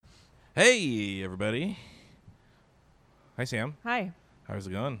Hey, everybody. Hi, Sam. Hi. How's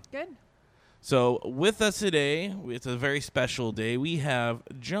it going? Good. So, with us today, it's a very special day. We have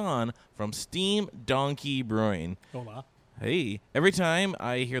John from Steam Donkey Brewing. Hola. Hey, every time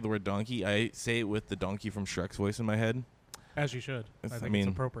I hear the word donkey, I say it with the donkey from Shrek's voice in my head. As you should. I think it's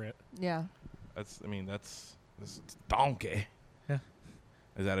appropriate. Yeah. That's donkey. Yeah.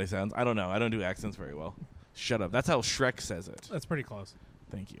 Is that how it sounds? I don't know. I don't do accents very well. Shut up. That's how Shrek says it. That's pretty close.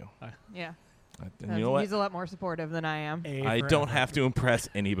 Thank you. Yeah. And you know what? He's a lot more supportive than I am. I don't have to impress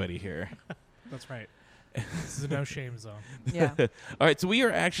anybody here. That's right. This is a no shame zone. Yeah. All right, so we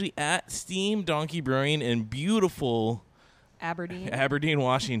are actually at Steam Donkey Brewing in beautiful Aberdeen.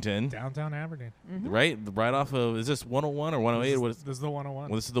 Washington. Downtown Aberdeen. Mhm. Right? Right off of, is this 101 or 108? This is the 101.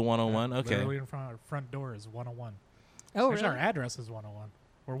 Well, this is the 101? Yeah, Okay. Literally in front, our front door is 101. Oh, Actually, really? our address is 101.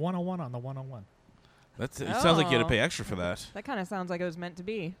 We're 101 on the 101. It sounds like you had to Oh. pay extra for that. That kind of sounds like it was meant to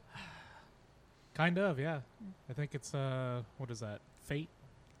be. Kind of, yeah. I think it's, what is that? Fate?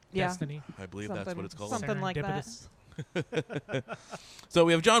 Yeah. Destiny? I believe that's what it's called. Something like that. Serendipitous? So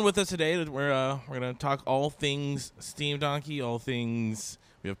we have John with us today. We're going to talk all things Steam Donkey, all things.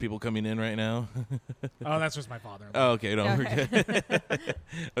 We have people coming in right now. Oh, that's just my father. Oh, okay. No, we're Okay. good.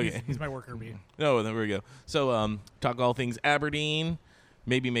 Okay. He's my worker bee. No, there we go. So, talk all things Aberdeen.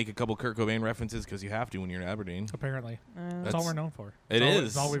 Maybe make a couple Kurt Cobain references because you have to when you're in Aberdeen. Apparently. That's That's- all we're known for. It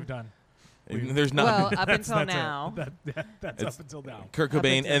It's is. all we've done. There's not Well, up until That's it. now. That's It's- up until now. Kurt Up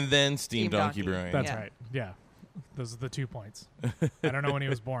Cobain until and then Steam Steam Donkey Donkey. Brewing. That's Yeah. right. Yeah. Those are the 2 points. I don't know when he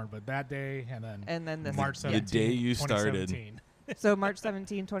was born, but that day and then And then this. March The 17th, day you started. 2017. So March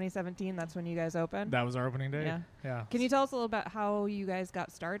 17, 2017, that's when you guys opened? That was our opening day. Yeah. Yeah. Can you tell us a little about how you guys got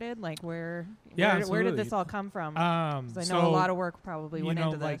started? Like where Yeah, where did absolutely. this all come from? 'Cause I know so, a lot of work probably went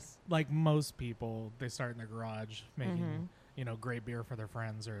into like, this. like most people, they start in their garage making, Mhm. great beer for their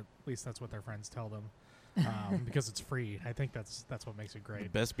friends, or at least that's what their friends tell them, because it's free. I think that's what makes it The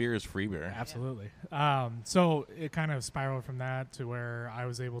great. best beer is free beer. Absolutely. So it kind of spiraled from that to where I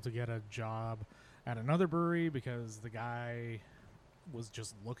was able to get a job at another brewery because the guy was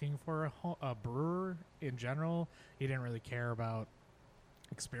just looking for a brewer in general. He didn't really care about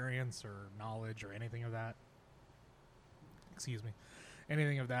experience or knowledge or anything of that. Excuse me,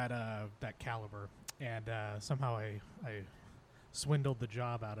 anything of that that caliber. And somehow I swindled the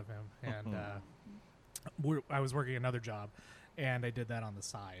job out of him, and I was working another job, and I did that on the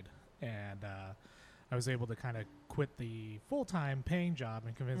side, and I was able to kind of quit the full-time paying job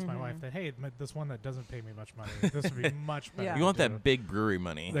and convince my wife that, hey, this one that doesn't pay me much money, this would be much better. Yeah. You want to do. that big brewery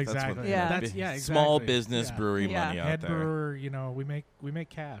money. Exactly. That's Yeah. That's small exactly. business Yeah. brewery Yeah. money out Head there. brewer, we make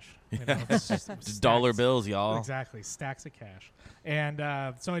cash. It's Just dollar bills, y'all. Exactly, stacks of cash. And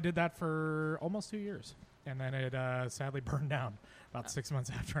so I did that for almost 2 years, and then it sadly burned down about 6 months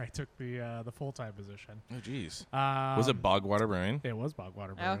after I took the full-time position. Oh, jeez. Was it Bogwater Brewing? It was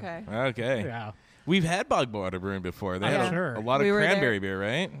Bogwater Brewing. Okay. Okay. Yeah. We've had Bogwater Brewing before. They I'm had sure. a lot of We were cranberry beer,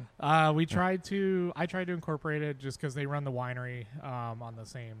 right? I tried to incorporate it just because they run the winery on the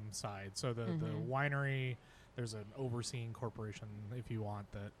same side. So the winery, there's an overseeing corporation, if you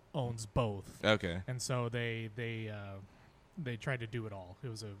want, that owns both. Okay. And so they tried to do it all. It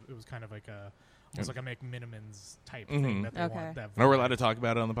was kind of like almost like a McMinimans type thing that they Okay. want. That Are we allowed to talk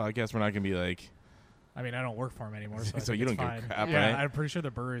about it on the podcast? We're not going to be like, I mean, I don't work for them anymore, so, I So think you it's don't give a fine. crap, yeah, right? I'm pretty sure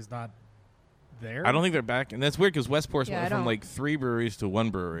the brewery's not there. I don't think they're back. And that's weird because Westport's Yeah, I went from don't- like 3 breweries to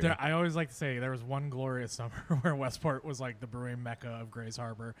 1 brewery. I always like to say there was one glorious summer where Westport was like the brewing mecca of Grays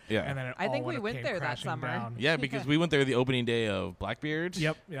Harbor. Yeah. And then it I think all we went came there that crashing summer. down. Yeah, because we went there the opening day of Blackbeard.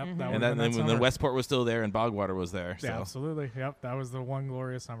 Yep. That Mhm. would've And been then that when summer. Westport was still there and Bogwater was there. So. Yeah, absolutely. Yep, that was the one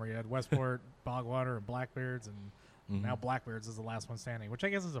glorious summer. You had Westport, Bogwater, and Blackbeards, and Mhm. now Blackbeards is the last one standing, which I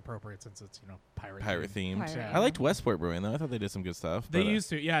guess is appropriate since it's pirate Pirate-themed. Pirate. Yeah. I liked Westport Brewing, though. I thought they did some good stuff. They but, used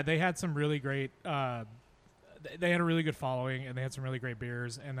to, yeah. They had some really great. They had a really good following, and they had some really great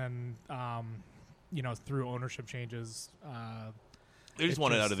beers. And then, through ownership changes, They just it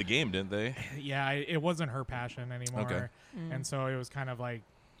wanted just- out of the game, didn't they? yeah, it wasn't her passion anymore. Okay. And so it was kind of like,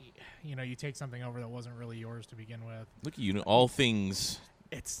 you take something over that wasn't really yours to begin with. Look at you, all things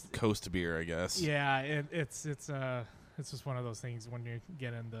It's coast beer, I guess. yeah, it's just one of those things when you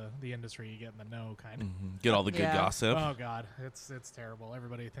get in the industry, you get in the know kind of. Mhm. Get all the good Yeah. gossip. Oh God, it's terrible.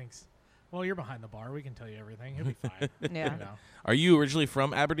 Everybody thinks, well, you're behind the bar. We can tell you everything. You'll be fine. Yeah. You know? Are you originally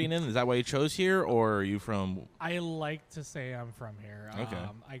from Aberdeen? Is that why you chose here, or are you from? I like to say I'm from here. Okay.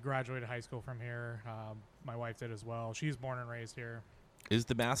 I graduated high school from here. My wife did as well. She's born and raised here. Is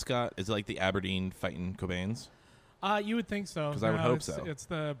the mascot? Is it like the Aberdeen fighting Cobains? You would think so. 'Cause I would hope it's, so. It's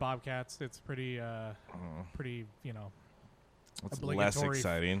the Bobcats. It's pretty, It's less obligatory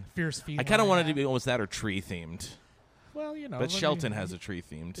exciting. fierce feline. I kind of wanted to be almost that or tree themed. Well, you know, But Shelton has a tree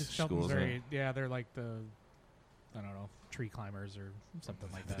themed Shelton's school. isn't it? very, yeah, they're like the, I don't know, tree climbers or something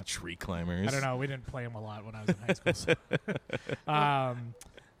like The that. tree climbers. I don't know. We didn't play them a lot when I was in high school. So.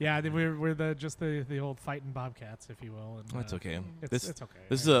 Yeah, we're the old fighting bobcats, if you will. And, That's okay. It's okay.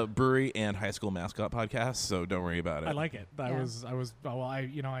 This is a brewery and high school mascot podcast, so don't worry about it. I like it. I Yeah. was well. I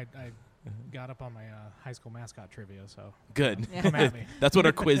got up on my high school mascot trivia, so Good. Yeah. come at me. That's what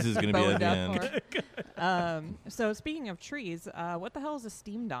our quiz is going to be at Boned the up end. for. So speaking of trees, what the hell is a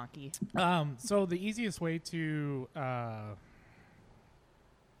steam donkey? So the easiest way to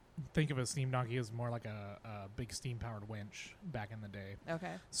think of a steam donkey is more like a big steam-powered winch back in the day.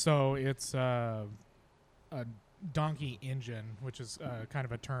 Okay. So it's a donkey engine, which is kind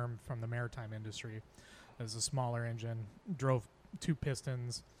of a term from the maritime industry. It's a smaller engine, drove 2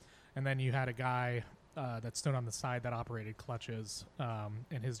 pistons, and then you had a guy that stood on the side that operated clutches,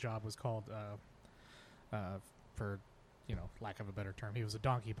 and his job was called, for lack of a better term, he was a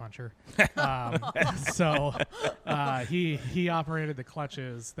donkey puncher. So he operated the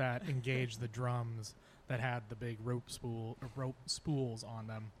clutches that engaged the drums that had the big rope spools on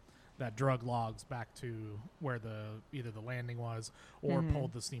them that drug logs back to where either the landing was or Mhm.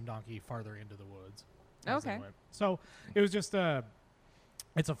 pulled the steam donkey farther into the woods. as they Okay. went. So it was just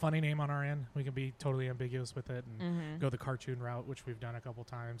it's a funny name on our end. We can be totally ambiguous with it and Mm-hmm. go the cartoon route, which we've done a couple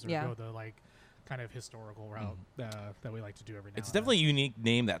times, or Yeah. go the kind of historical route that we like to do every now. It's and then. definitely a unique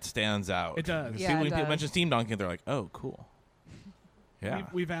name that stands out. It does. Because Yeah, people, it when people does. mention Steam Donkey, they're like, oh, cool. Yeah.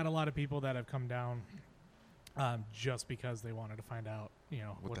 We've had a lot of people that have come down just because they wanted to find out,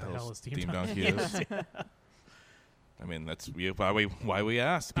 what the hell is Steam Donkey? is. I mean, that's why we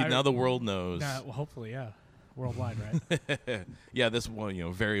asked. I- Now the world knows. Well, hopefully, yeah, worldwide, right? Yeah, this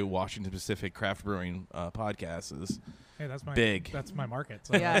one, very Washington Pacific craft brewing podcast is Hey, that's my Big. That's my market.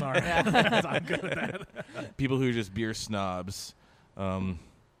 So Yeah. that's all right. Yeah. I'm good with that. people who are just beer snobs.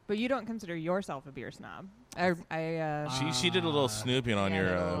 But you don't consider yourself a beer snob. She did a little snooping on yeah, your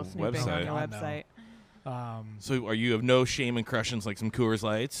did a little snooping website. on your Oh, no. website. So are you have no shame in crushing like some Coors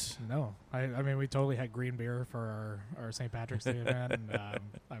Lights? No, I mean we totally had green beer for our St. Patrick's Day event, and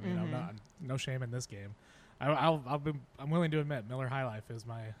I mean I'm not no shame in this game. I'm willing to admit Miller High Life is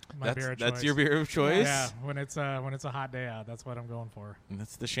my beer of choice. That's your beer of choice? Yeah, when it's a hot day out, that's what I'm going for. And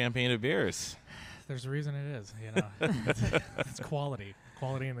that's the champagne of beers. There's a reason it is, it's quality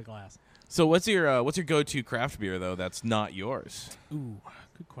in the glass. So what's your go-to craft beer though that's not yours? Ooh,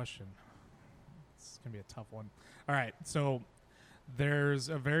 good question. It's gonna be a tough one. All right, so there's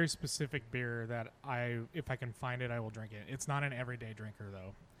a very specific beer that if I can find it, I will drink it. It's not an everyday drinker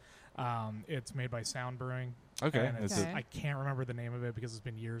though. It's made by Sound Brewing. Okay. and Is Okay. I can't remember the name of it because it's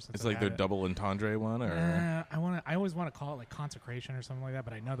been years since It's I've like had their it. double entendre one, or I always want to call it like Consecration or something like that,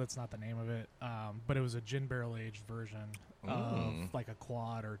 but I know that's not the name of it. But it was a gin barrel aged version of like a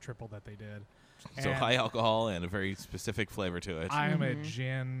quad or triple that they did. so And high alcohol and a very specific flavor to it. I am a Mhm.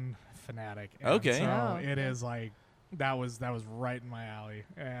 gin fanatic. And Okay. so Oh, it okay. is like that was right in my alley,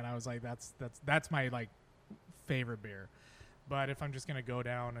 and I was like, that's my like favorite beer. But if I'm just gonna go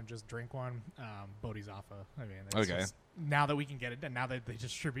down and just drink one, Bodhisattva. I mean, it's Okay. just, now that we can get it done, now that they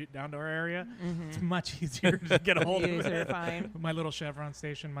distribute down to our area, it's Mm-hmm. much easier to get a hold of Easier it. to find. My little Chevron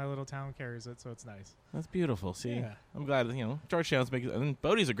station, my little town carries it, so it's nice. That's beautiful. See, Yeah. I'm glad Georgetown's making. And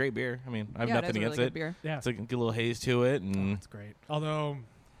Bodhi's a great beer. I mean, I have Yeah, nothing it is a against really it. good beer. Yeah, It's like a good little haze to it, oh, and it's great. Although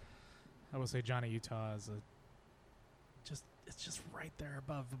I will say Johnny Utah is it's just right there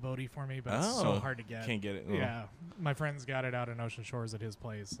above the Bodhi for me, but it's so Oh, hard to get. can't get it. Oh. Yeah, my friend's got it out in Ocean Shores at his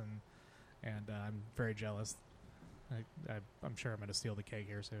place, and I'm very jealous. I'm sure I'm going to steal the keg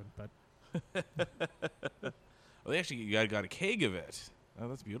here soon, but Well, they actually you got a keg of it. Oh,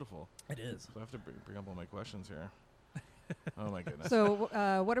 that's beautiful. it is. So I have to bring up all my questions here. Oh my goodness.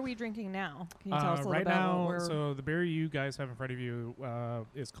 So, what are we drinking now? Can you tell us a little right about now, what we're? so the beer you guys have in front of you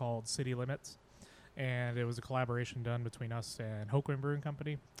is called City Limits, and it was a collaboration done between us and Hoquiam Brewing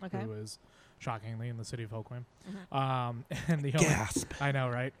Company, Okay. who is shockingly in the city of Hoquiam. Mhm. And the only, Gasp. I know,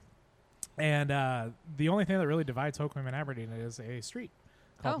 right? And the only thing that really divides Hoquiam and Aberdeen is a street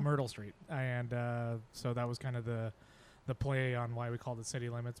called Oh. Myrtle Street, and so that was kind of the play on why we called it City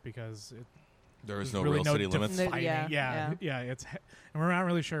Limits, because There is there's no really real no city limits. No- defining- yeah, yeah. It's and we're not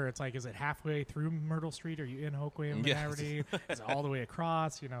really sure. It's like, is it halfway through Myrtle Street? Are you in Hoquiam and Yes. Aberdeen? Is it all the way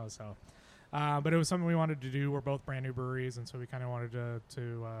across? So. But it was something we wanted to do. We're both brand new breweries, and so we kind of wanted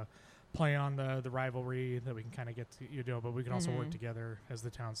to play on the rivalry that we can kind of get to, but we can also work Mhm. together as the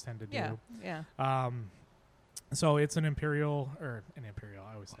towns tend to do. Yeah. Yeah. So it's an imperial.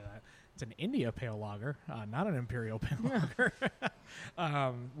 I always say that. It's an India Pale Lager, not an Imperial Pale Lager.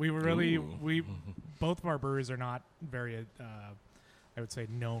 We were really Ooh. both of our breweries are not very, I would say,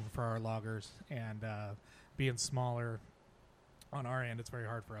 known for our lagers, and being smaller on our end, it's very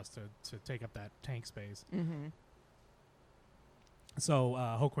hard for us to take up that tank space. Mm-hmm. So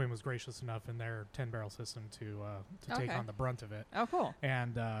Hoquain was gracious enough in their 10-barrel system to take Okay. on the brunt of it. Oh, cool.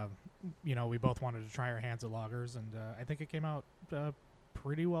 And, we both wanted to try our hands at lagers, and I think it came out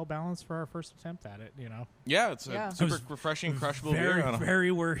pretty well balanced for our first attempt at it, Yeah, it's Yeah. a super I was refreshing, crushable very, beer. On a-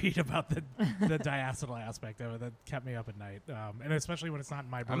 very worried about the diacetyl aspect of it. That kept me up at night. And especially when it's not in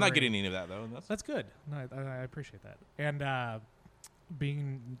my brewery. I'm not getting any of that, though. That's good. No, I appreciate that. And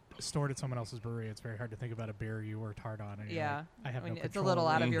being stored at someone else's brewery, it's very hard to think about a beer you worked hard on. And you're Yeah. like, I have no It's a control little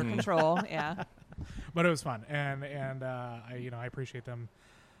over out it. of your Mhm. control. Yeah. But it was fun, and I appreciate them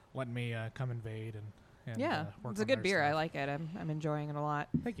letting me come invade and Yeah. work It's a on good their beer. I stuff. like it. I'm enjoying it a lot.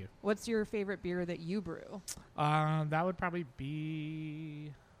 Thank you. What's your favorite beer that you brew? That would probably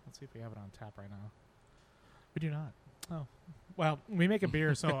be. Let's see if we have it on tap right now. We do not. Oh, well, we make a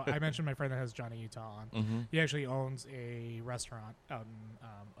beer. So I mentioned my friend that has Johnny Utah on. Mm-hmm. He actually owns a restaurant out in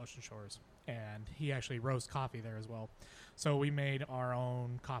Ocean Shores, and he actually roasts coffee there as well. So we made our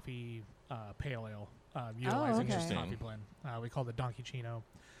own coffee pale ale, utilizing his okay. coffee blend. We called it Donkey Chino,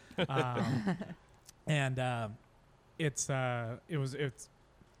 and it's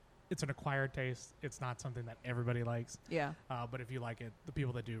an acquired taste. It's not something that everybody likes, Yeah. but if you like it, the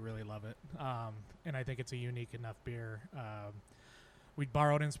people that do really love it. And I think it's a unique enough beer. We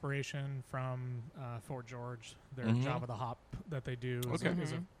borrowed inspiration from Fort George. Their Mhm. Java the Hop that they do is, Okay.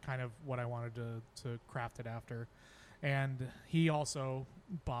 is a Mhm. kind of what I wanted to craft it after. And he also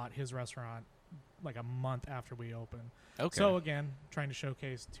bought his restaurant like a month after we opened. Okay. So again, trying to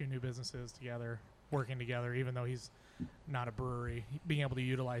showcase two new businesses together, working together, even though he's not a brewery, being able to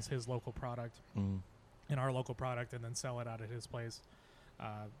utilize his local product Mm. and our local product and then sell it out at his place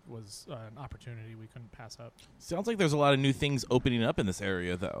was an opportunity we couldn't pass up. Sounds like there's a lot of new things opening up in this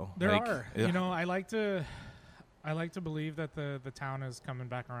area, though. There Like, are. yeah. I like to believe that the town is coming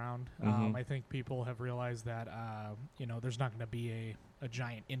back around. Mhm. I think people have realized that there's not going to be a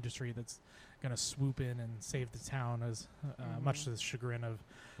giant industry that's going to swoop in and save the town, as much to the chagrin of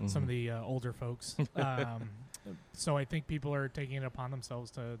some of Mhm. the older folks. So I think people are taking it upon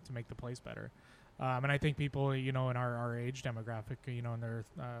themselves to make the place better. And I think people, in our age demographic, in their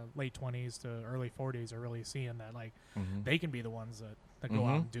late 20s to early 40s, are really seeing that Mhm. they can be the ones that go Mhm.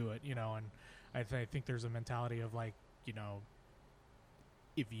 out and do it. And I think there's a mentality of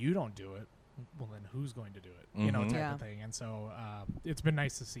if you don't do it, well, then who's going to do it? Mhm. Type Yeah. of thing. And so it's been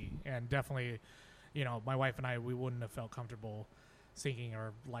nice to see. And definitely, my wife and I, we wouldn't have felt comfortable sinking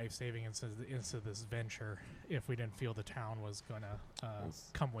our life savings into this venture if we didn't feel the town was going to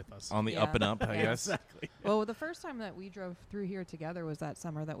come with us. On the Yeah. up and up, I Yeah. guess. Exactly. Well, the first time that we drove through here together was that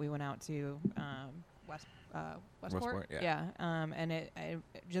summer that we went out to Westport. Westport, yeah. And it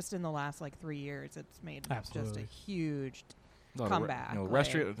just in the last 3 years, it's made just Absolutely. a huge. A lot of Comeback,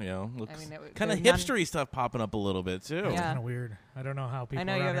 restaurant, I looks mean, it, kind of there's hipstery stuff popping up a little bit too. It's Yeah. kind of weird. I don't know how people I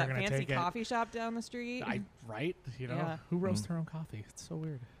know you around have here that are going to fancy take coffee shop down the street. it. Right? Yeah. Who roasts Mm. their own coffee? It's so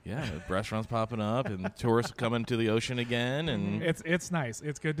weird. Yeah, restaurants popping up and tourists coming to the ocean again, and Mhm. It's nice.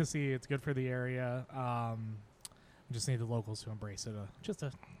 It's good to see. It's good for the area. We just need the locals to embrace it. Just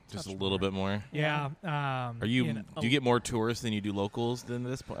a just a touch little more. bit more. Yeah. Are you? Do you get more tourists than you do locals than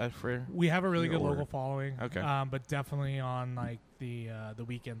this for? We have a really good Or- local following. Okay. But definitely on the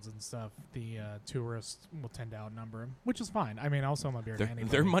weekends and stuff, the tourists will tend to outnumber them, which is fine. I mean, I'll sell my beer to anybody.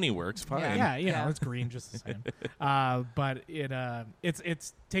 Their money works fine. Yeah, Yeah. it's green just the same. But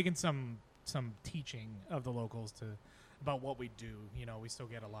it's taken some teaching of the locals about what we do. We still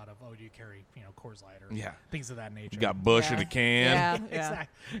get a lot of, do you carry Coors Light or Yeah. things of that nature. You got Bush in Yeah. a can. Yeah.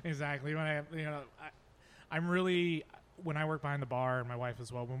 Exactly. When I'm really, when I work behind the bar, and my wife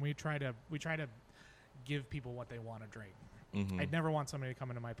as well, when we try to give people what they want to drink. Mhm. I'd never want somebody to come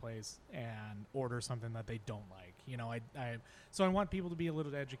into my place and order something that they don't like. So I want people to be a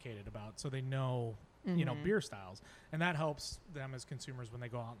little educated about, so they know, Mhm. beer styles, and that helps them as consumers when they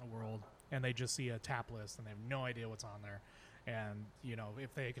go out in the world and they just see a tap list and they have no idea what's on there. And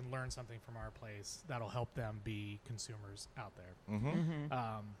if they can learn something from our place, that'll help them be consumers out there. Mhm.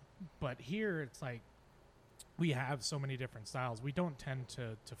 Mhm. But here it's like we have so many different styles. We don't tend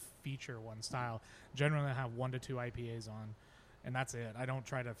to feature one style. Generally, I have 1 to 2 IPAs on, and that's it. I don't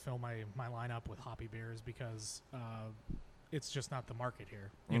try to fill my lineup with hoppy beers because it's just not the market here.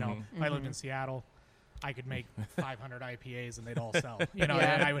 If I lived in Mhm. Seattle, I could make 500 IPAs and they'd all sell. You know,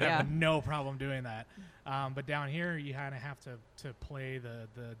 Yeah, and I would yeah. have no problem doing that. But down here, you kind of have to play the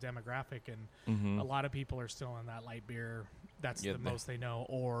demographic, and a lot of people are still in that light beer. That's Yeah, the most they know,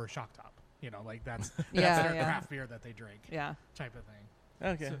 or Shock Top. You know, like that's Yeah, their yeah. craft beer that they drink, Yeah. type of thing.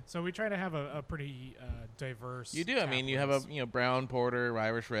 Okay. So we try to have a pretty diverse. You do. I mean, you have tap a brown porter,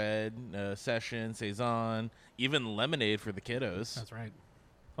 Irish red, session, saison, even lemonade for the kiddos. That's right.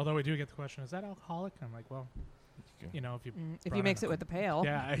 Although we do get the question, is that alcoholic? And I'm like, well, you know, if you If brought you in mix it with the pail.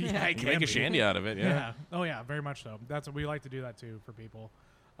 yeah, Yeah. yeah, it You can make a be. shandy out of it. Yeah. Oh yeah, very much so. That's what we like to do that too for people.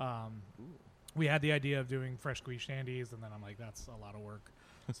 We had the idea of doing fresh squeezed shandies, and then I'm like, that's a lot of work.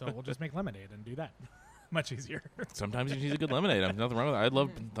 So we'll just make lemonade and do that. Much easier. Sometimes you need a good lemonade. There's nothing wrong with that. I'd love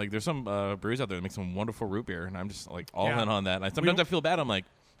like there's some breweries out there that make some wonderful root beer, and I'm just like all Yeah. in on that. And sometimes I feel bad. I'm like,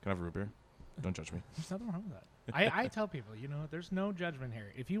 can I have a root beer? Don't judge me. There's nothing wrong with that. I tell people, you know, there's no judgment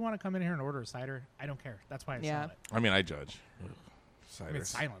here. If you want to come in here and order a cider, I don't care. That's why I Yeah. sell it. I mean, I judge. Ciders.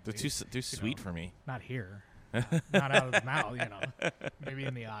 silently, They're too sweet for me. Not here. Not out of the mouth, you know. Maybe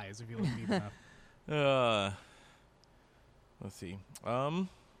in the eyes if you look deep enough. Let's see.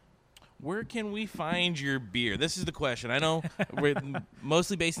 Where can we find your beer? This is the question. I know we're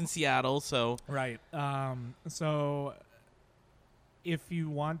mostly based in Seattle, so Right. So if you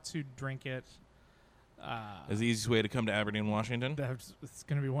want to drink it, is the easiest way to come to Aberdeen, Washington? it's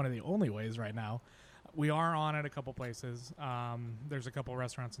going to be one of the only ways right now. We are on at a couple places. There's a couple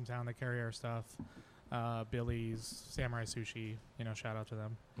restaurants in town that carry our stuff. Billy's, Samurai Sushi, you know, shout out to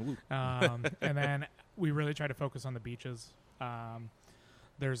them. Ooh. And then we really try to focus on the beaches.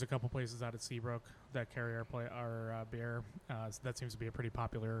 There's a couple places out at Seabrook that carry our beer. So that seems to be a pretty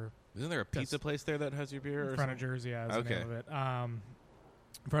popular. Isn't there a pizza place there that has your beer? Or something? Frontigers, yeah, is the Okay. name of it.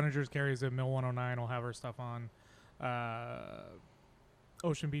 Frontigers carries it. Mill 109 will have our stuff on.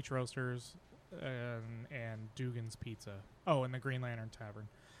 Ocean Beach Roasters and Dugan's Pizza. Oh, and the Green Lantern Tavern.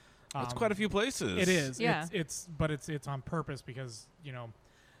 That's quite a few places. It is. Yeah. It's on purpose because, you know.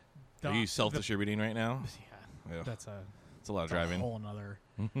 Are you self-distributing right now? Yeah, Yeah. that's It's a lot of a driving. whole another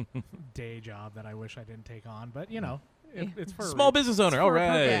day job that I wish I didn't take on. But, you know, it's for a Small business owner. for All a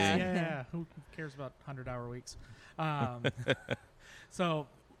purpose. right. Yeah. Who cares about 100-hour weeks? So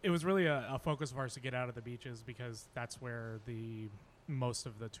it was really a focus of ours to get out of the beaches because that's where most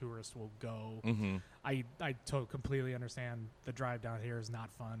of the tourists will go. Mm-hmm. I completely understand the drive down here is not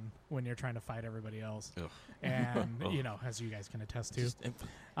fun when you're trying to fight everybody else. Ugh. And, Ugh. you know, as you guys can attest to. They just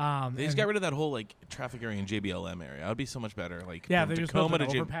and- got rid of that whole like traffic area in JBLM area. That would be so much better. Like Yeah, from they just Tacoma built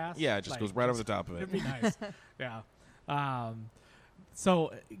to an overpass. Yeah, it just Like, goes right over the top of it. It'd be nice. Yeah.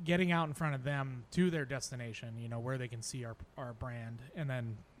 So getting out in front of them to their destination, you know, where they can see our brand, and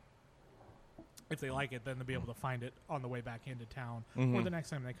then if they like it, then they'll be able to find it on the way back into town or Mhm. the next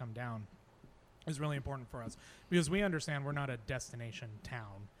time they come down is really important for us because we understand we're not a destination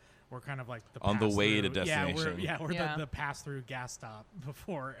town. We're kind of like the On the way to pass-through- destination. We're Yeah. the pass-through gas stop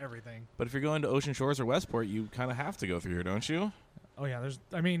before everything. But if you're going to Ocean Shores or Westport, you kind of have to go through here, don't you? Oh yeah,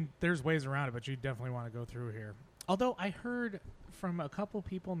 there's ways around it, but you definitely want to go through here. Although I heard from a couple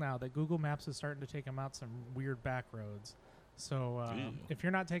people now that Google Maps is starting to take them out some weird back rods. So Ew. if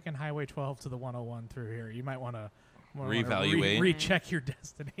you're not taking Highway 12 to the 101 through here, you might want to Reevaluate. recheck your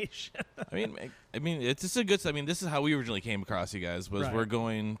destination. I mean, it's just a good. I mean, this is how we originally came across you guys. Was Right. we're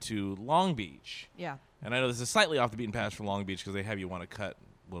going to Long Beach, Yeah. and I know this is slightly off the beaten path for Long Beach because they have you want to cut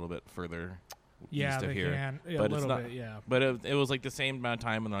a little bit further Yeah, east of they here. can. Yeah, But a it's little not- bit, yeah. But it was like the same amount of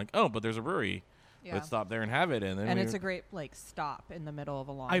time, and they're like, oh, but there's a brewery. Yeah. Let's stop there and have it. And then And we it's were- a great like stop in the middle of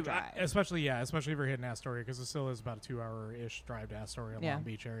a long I, drive. especially if you're hitting Astoria, because it still is about a 2-hour-ish drive to Astoria, Yeah. Long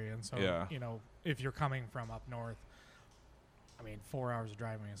Beach area. And so, Yeah. you know, if you're coming from up north, I mean, 4 hours of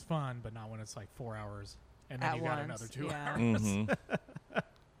driving is fun, but not when it's like 4 hours. And then At you got once, another 2 yeah. hours. Mhm.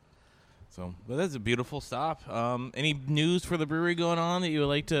 So, but that's a beautiful stop. Any news for the brewery going on that you would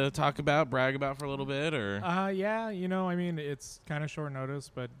like to talk about, brag about for a little bit, or? Yeah, you know, I mean, it's kind of short notice,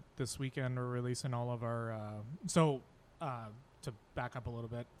 but this weekend we're releasing all of our. To back up a little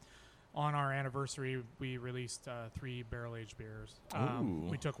bit, on our anniversary, we released 3 barrel-aged beers. Ooh.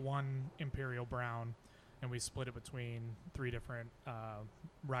 We took one Imperial Brown, and we split it between 3 different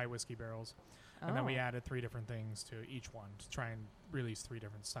rye whiskey barrels, and then we Oh. added 3 different things to each one to try and release 3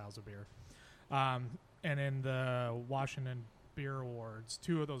 different styles of beer. And in the Washington Beer Awards,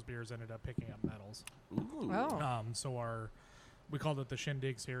 2 of those beers ended up picking up medals. Ooh. Oh. So we called it the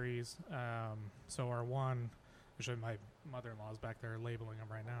Shindig series. So our one, actually my mother-in-law's back there labeling them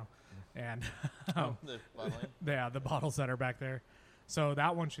right now, and the bottles that are back there. So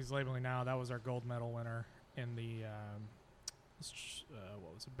that one she's labeling now. That was our gold medal winner in the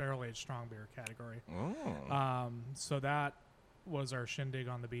what was it, barrel aged strong beer category. Oh. So that was our shindig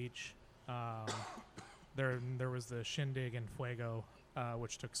on the beach. There was the shindig and fuego,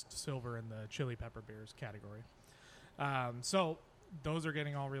 which took silver in the chili pepper beers category. So those are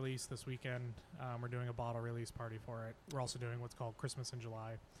getting all released this weekend. We're doing a bottle release party for it. We're also doing what's called Christmas in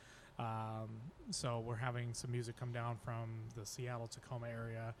July. So we're having some music come down from the Seattle-Tacoma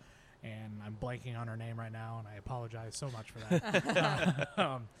area, and I'm blanking on her name right now, and I apologize so much for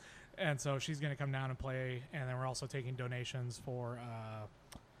that. And so she's going to come down and play, and then we're also taking donations for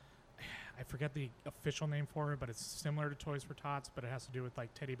I forget the official name for it, but it's similar to Toys for Tots, but it has to do with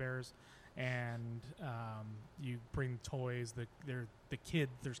like teddy bears, and you bring toys. There's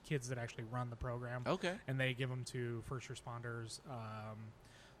kids that actually run the program, Okay. and they give them to first responders,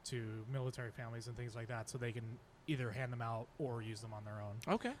 to military families and things like that, so they can either hand them out or use them on their own.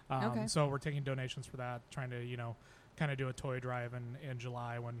 Okay. Okay. So we're taking donations for that, trying to, kind of do a toy drive in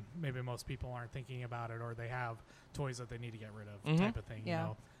July when maybe most people aren't thinking about it, or they have toys that they need to get rid of, type of thing, Yeah.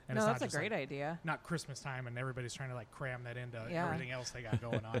 And No, it's that's not a just great like, idea. not Christmas time and everybody's trying to like cram that into Yeah. everything else they got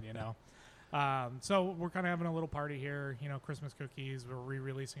going on, So we're kind of having a little party here, Christmas cookies. We're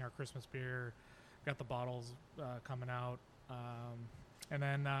re-releasing our Christmas beer. Got the bottles coming out. And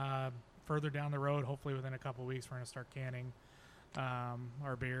then further down the road, hopefully within a couple of weeks, we're going to start canning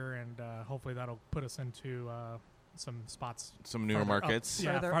our beer, and hopefully that'll put us into some spots. Some newer farther up. markets.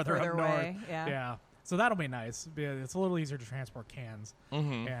 Yeah, Further farther up away. north. Yeah. Yeah. So that'll be nice. It's a little easier to transport cans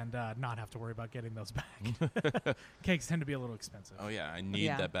Mm-hmm. and not have to worry about getting those back. Cakes tend to be a little expensive. Oh yeah, I need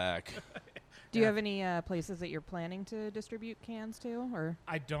Yeah. that back. Do you have any places that you're planning to distribute cans to, or?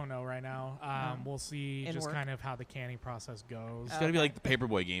 I don't know right now. We'll see In just work? kind of how the canning process goes. It's got to be like the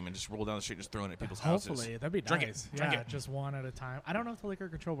Paperboy game and just roll down the street and just throw it at people's houses. Hopefully, that'd be Drink it, nice. drink Yeah, it. just one at a time. I don't know if the liquor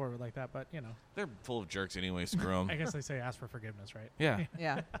control board would like that, but They're full of jerks anyway. Screw 'em. I guess they say ask for forgiveness, right? Yeah.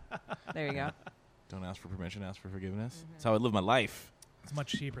 Yeah. There you go. Don't ask for permission. Ask for forgiveness. Mhm. That's how I live my life. It's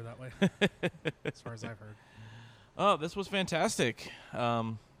much cheaper that way, as far as I've heard. Oh, this was fantastic.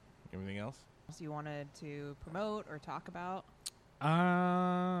 Everything else? So you wanted to promote or talk about?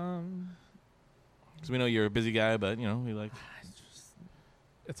 Because we know you're a busy guy, but we like.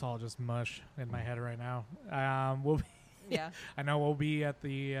 It's all just mush in my head right now. We'll be, Yeah. I know we'll be at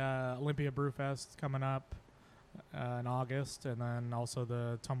the Olympia Brewfest coming up in August, and then also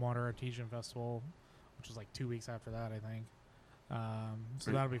the Tumwater Artesian Festival, which is like 2 weeks after that, I think.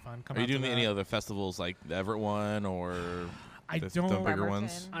 So Are- that'll be fun. Come Are you out to doing any that. other festivals like the Everett one or I the don't. bigger Bremerton.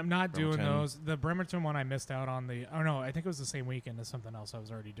 ones? I'm not doing Bremerton. those. The Bremerton one I missed out on the. Oh no, I think it was the same weekend as something else I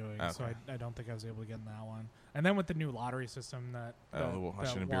was already doing. So Okay. I don't think I was able to get in that one. And then with the new lottery system that The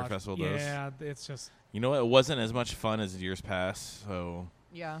Washington Beer Festival does. Yeah, it's just You know what? It wasn't as much fun as years past. So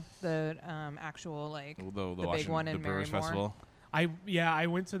Yeah. The actual like. the big Washington, one in the Brewers Marymore. Festival. I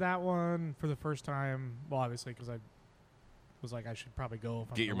went to that one for the first time. Well, obviously because I was like I should probably go. If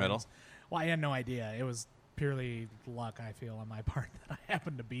I'm Get your gonna win. medal. Well, I had no idea. It was purely luck. I feel on my part that I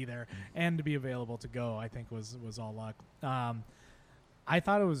happened to be there and to be available to go. I think was all luck. I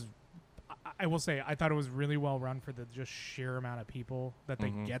thought it was. I will say I thought it was really well run for the just sheer amount of people that they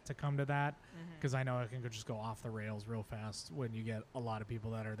Mhm. get to come to that. Mhm. Because I know it can just go off the rails real fast when you get a lot of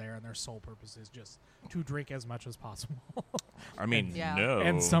people that are there and their sole purpose is just to drink as much as possible. I mean, Yeah. no.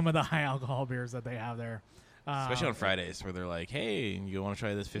 And some of the high alcohol beers that they have there. Especially on Fridays where they're like, hey, you want to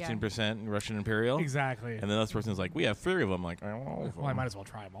try this 15% Russian Imperial? Exactly. And then this person's like, we have 3 of them. Like, I don't know. Well, I might as well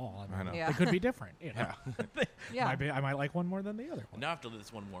try them all. I know. Yeah. They could be different. Yeah. Yeah. I might like one more than the other one. Now I have to let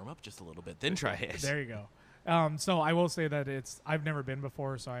this one warm up just a little bit, then try it. There you go. So I will say that I've never been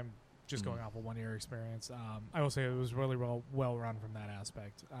before, so I'm just Mhm. going off a 1 year experience. I will say it was really well run from that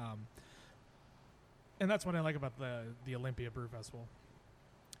aspect. And that's what I like about the Olympia Brew Festival.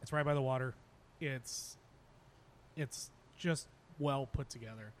 It's right by the water. It's just well put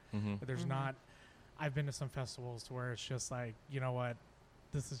together. Mm-hmm. There's Mhm. not. I've been to some festivals to where it's just like, you know what,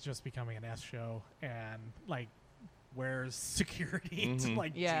 this is just becoming an S show, and like, where's security to Mhm.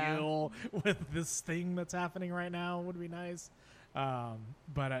 like Yeah. deal with this thing that's happening right now? Would be nice.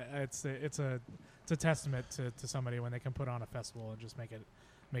 But it's a testament to somebody when they can put on a festival and just make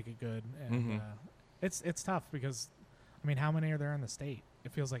it good. And Mhm. it's tough because, I mean, how many are there in the state?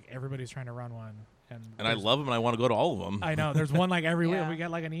 It feels like everybody's trying to run one. And I there's- love them, and I want to go to all of them. I know. There's one like every week. Yeah. We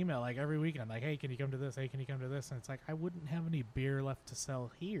get like an email like every weekend, like, "Hey, can you come to this? Hey, can you come to this?" And it's like I wouldn't have any beer left to sell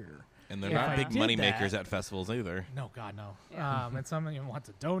here. And they're Yeah. not If I big did money that- makers at festivals either. No, God, no. Yeah. And some of you want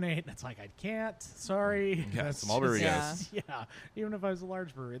to donate, and it's like I can't. Sorry. Yeah, That's small brewery just- guys. Yeah. Even if I was a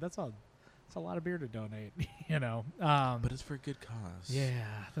large brewery, that's all. it's a lot of beer to donate, you know. But it's for a good cause. Yeah,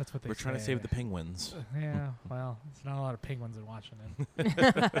 that's what they We're trying to say. save the penguins. Yeah, well, it's not a lot of penguins in Washington.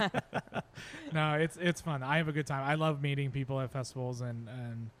 No, it's fun. I have a good time. I love meeting people at festivals,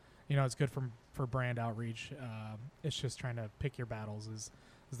 and you know, it's good for brand outreach. It's just trying to pick your battles is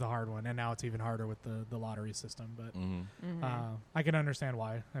the hard one, and now it's even harder with the lottery system. But I can understand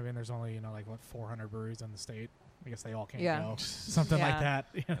why. I mean, there's only 400 breweries in the state. I guess they all can't Yeah. go, something like Yeah. that.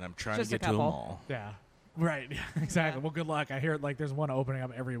 And I'm trying Just to a get to them couple. all. Yeah. Right. Exactly. Yeah. Well, good luck. I hear like there's one opening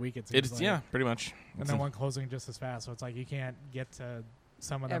up every week. It seems It's like. yeah, pretty much. And then one closing just as fast. So it's like you can't get to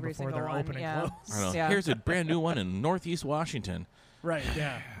some of them Every before single they're one, open and yeah. close. I know. Yeah. Here's a brand new one in Northeast Washington. Right.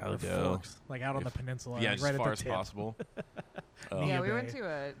 Yeah. I'll Or go. Forks, like out on the If- peninsula. Yeah, like just right as far at as the tip. possible. Yeah, Yeah, Bay. we went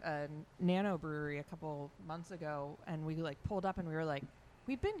to a nano brewery a couple months ago, and we like pulled up and we were like,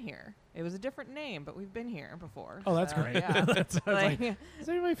 we've been here. It was a different name, but we've been here before. Oh, that's So, great. Yeah. That's, I was like, Like, does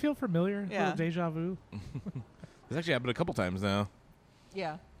anybody feel familiar? Yeah. Little deja vu. It's actually happened a couple times now.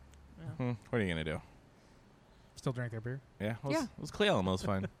 yeah. What are you gonna do? Still drink their beer? Yeah, Yeah. It was Clay Alamo. It's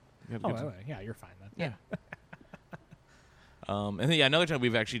fine. You had a Oh, good time. yeah, you're fine then. Yeah. And then, yeah, another time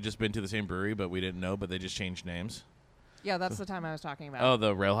we've actually just been to the same brewery, but we didn't know, but they just changed names. Yeah, that's the time I was talking about. Oh,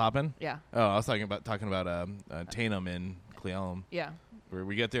 the rail hopping. Yeah. Oh, I was talking about Tainum in Clealum, Yeah. where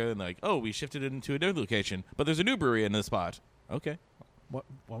we get there and like, oh, we shifted it into a new location, but there's a new brewery in this spot. Okay, What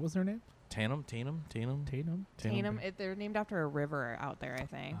was their name? Tainum. Tainum. They're named after a river out there, I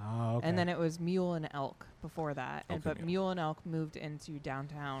think. Oh, okay. And then it was Mule and Elk before that. Okay, But yeah. Mule and Elk moved into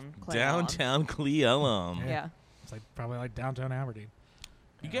downtown Clay Downtown Clealum. Yeah. Yeah. It's like probably like downtown Aberdeen.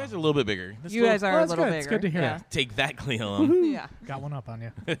 You guys are a little bit bigger. This You little- guys are Oh, a that's little good. bigger. It's good to hear. Yeah. take that Clealum. Yeah. Got one up on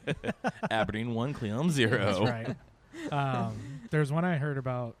you. Aberdeen 1, Clealum 0. That's right. There's one I heard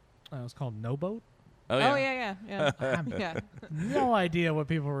about. It was called No Boat. Oh Oh, yeah. yeah. I have no idea what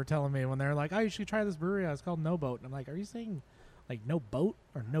people were telling me when they're like, "Oh, you should try this brewery. It's called No Boat." And I'm like, "Are you saying like no boat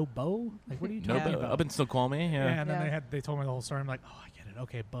or no bow? Like, what are you No, talking but about?" up in Snoqualmie. yeah, Yeah. and then Yeah. they told me the whole story. I'm like, "Oh, I get it.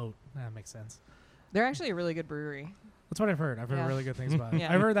 Okay, boat. That makes sense." They're actually a really good brewery. That's what I've heard. I've heard Yeah. really good things about it.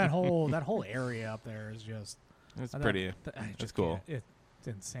 Yeah. I've heard that whole area up there is just It's I don't- pretty. I It's just cool. can't- It's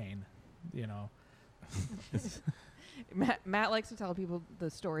insane. You know. Matt likes to tell people the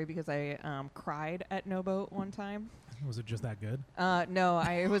story because I cried at No Boat one time. Was it just that good? No,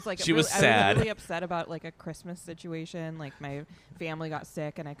 I was like She was I sad. was really upset about like a Christmas situation. Like my family got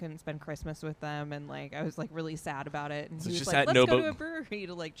sick and I couldn't spend Christmas with them, and like I was like really sad about it. And So he was just like, at "Let's No go to Boat- a brewery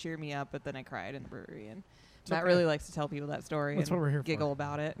to like cheer me up." But then I cried in the brewery, and It's Matt okay. really likes to tell people that story. That's and what we're here giggle for.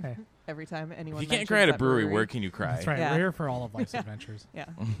 about it Hey. every time anyone. If you can't mentions cry at a that brewery, where can you cry? That's right. Yeah. We're here for all of life's Yeah. adventures. Yeah,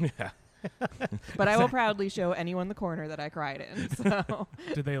 yeah. but I will proudly show anyone the corner that I cried in. So,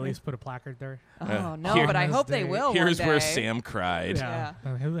 Did they at least put a placard there? oh no, Here- but I This hope they day- will. Here's one where day. Sam cried. Yeah.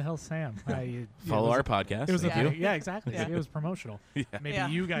 Who the hell's Sam? It Follow was our a- podcast. It was Thank Yeah. you. yeah, exactly. Yeah. It was promotional. Yeah. Maybe Yeah.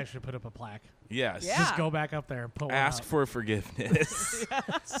 you guys should put up a plaque. Yes. Yeah. Just go back up there and put one Ask up. for forgiveness.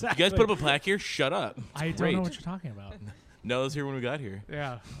 Exactly. You guys put up a plaque here? Shut up. I don't Great. know what you're talking about. No, it was here when we got here.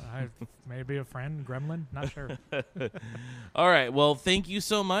 Yeah, maybe a friend, gremlin, not sure. All right. Well, thank you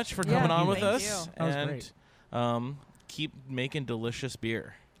so much for Yeah, coming on with thank us. you. That was and great. keep making delicious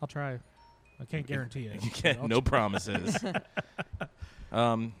beer. I'll try. I can't guarantee it. You can't. I'll No promises.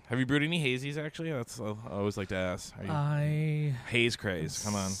 Have you brewed any hazies? Actually, that's I always like to ask. Are you I haze craze?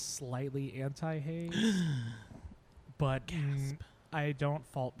 Come on. Slightly anti-haze, but I don't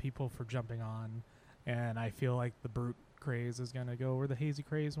fault people for jumping on, and I feel like the brute craze is gonna go where the hazy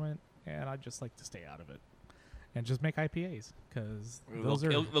craze went, and I'd just like to stay out of it and just make IPAs because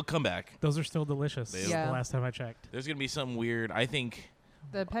They'll come back. those are still delicious. They- Yeah. The last time I checked. There's gonna be some weird. I think.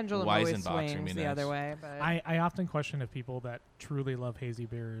 The pendulum Weizenbach's always gonna be swings the nice. other way. But I often question if people that truly love hazy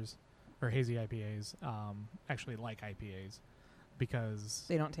beers or hazy IPAs actually like IPAs because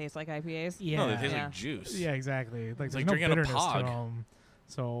they don't taste like IPAs. yeah, No, they taste Yeah. like juice. yeah, exactly. Like It's there's like no drinking a bitterness to Pog. them.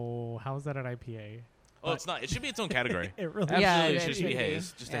 So how is that an IPA? Oh, it's not. It should be its own category. It really Absolutely, Yeah, it it should should be be.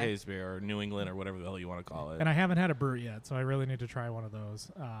 haze. Just a Yeah. haze beer or New England or whatever the hell you want to call it. And I haven't had a brew yet, so I really need to try one of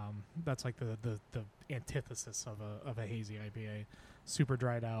those. That's like the antithesis of a hazy IPA, super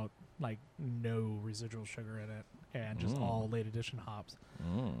dried out, like no residual sugar in it, and just all late edition hops,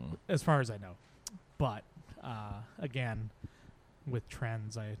 Mm. as far as I know. But again, with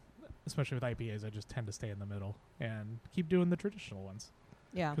trends, especially with IPAs, I just tend to stay in the middle and keep doing the traditional ones.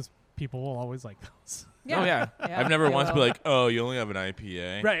 Yeah. 'Cause people will always like those. Oh yeah. I've never they once been will. like, oh, you only have an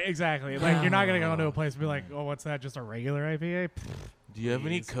IPA. Right, exactly. Like you're not gonna go into a place and be like, oh, what's that? Just a regular IPA? Do you have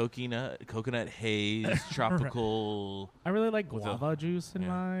any Please. coconut haze, tropical? I really like With a- guava juice in yeah.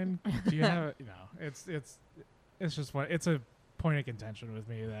 mine. Do you have? It's just what it's a point of contention with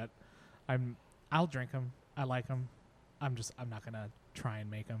me that I'll drink them. I like them. I'm not gonna try and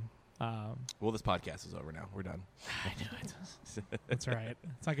make them. Well, this podcast is over now. We're done. I knew it. That's right.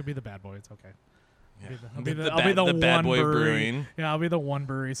 So I could be the bad boy. It's okay. Yeah. I'll be the the bad one boy of brewery. brewing. Yeah, I'll be the one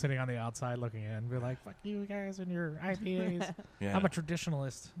brewery sitting on the outside looking in. Be like, fuck you guys and your IPAs. Yeah. I'm a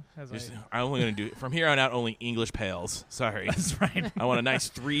traditionalist. I'm only going to do from here on out only English pales. Sorry. That's right. I want a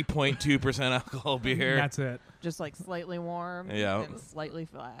nice 3.2% alcohol beer. That's it. Just like slightly warm Yeah. and slightly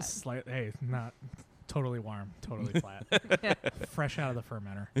flat. Hey, not totally warm, totally flat. Fresh out of the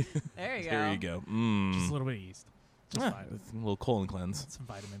fermenter. There you go. There you go. Just a little bit of yeast. Just Ah, fine. it's a little colon cleanse. Some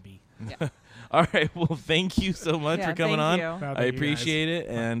vitamin B. Yeah. All right. Well, thank you so much Yeah, for coming thank on. you. No, I thank you, appreciate it.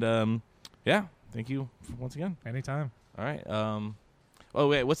 And yeah, thank you once again. guys. Anytime. All right. Oh,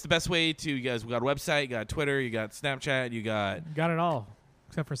 wait. What's the best way to, you guys? We got a website, you got Twitter, you got Snapchat, you got Got it all,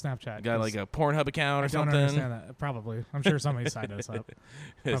 except for Snapchat. like a Pornhub account or I don't something. understand that. Probably. I'm sure somebody signed us up.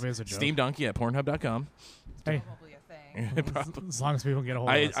 Probably as a joke. Steam Donkey at Pornhub.com. Hey, Probably a thing. as long as people get a hold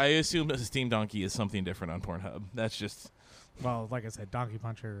of us. I assume that Steam Donkey is something different on Pornhub. That's just Well, like I said, Donkey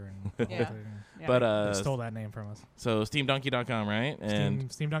Puncher and the whole Yeah. thing. Yeah. but They stole that name from us. so steamdonkey.com, right? And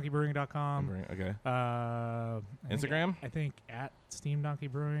SteamDonkeyBrewing.com. okay. I think- Instagram? I think at Steam Donkey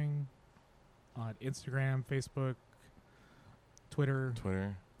Brewing on Instagram, Facebook, Twitter.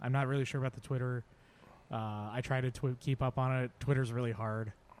 Twitter. I'm not really sure about the Twitter. I try to keep up on it. Twitter's really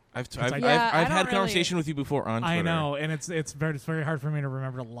hard. I've like- Yeah, I I've don't had really- conversation with you before on Twitter. I know, and it's very hard for me to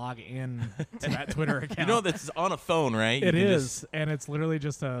remember to log in to that Twitter account. You know this is on a phone, right? You It can is, just- and it's literally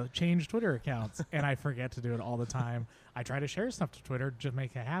just a change Twitter accounts, and I forget to do it all the time. I try to share stuff to Twitter to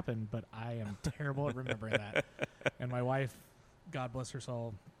make it happen, but I am terrible at remembering that. And my wife, God bless her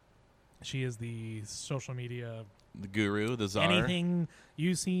soul, she is the social media. the guru, the czar. Anything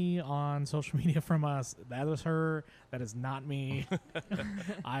you see on social media from us, that is her. That is not me.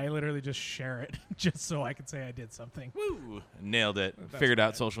 I literally just share it just so I can say I did something. Woo! Nailed it. That's Figured out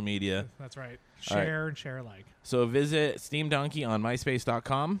right. social media. That's right. All right. Share and share alike. So visit Steam Donkey on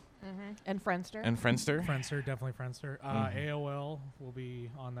myspace.com Mm-hmm. And Friendster. and Friendster. Friendster, definitely Friendster. Mhm. AOL will be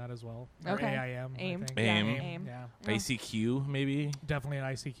on that as well. Or Okay. AIM. I AIM. think. Yeah, AIM. AIM. Yeah. Oh. ICQ, maybe. Definitely an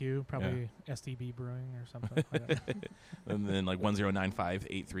ICQ, probably SDB Brewing or something. I don't know. And then like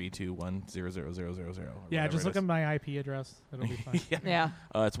 1095-832-100000. Yeah, just look at at my IP address. It'll be fine. Yeah.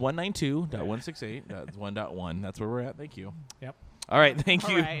 It's 192.168.1.1. That's where we're at. Thank you. Yep. All right. Thank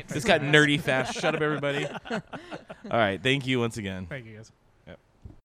All you. right. This got nerdy fast. Shut up, everybody. All right. Thank you once again. Thank you, guys.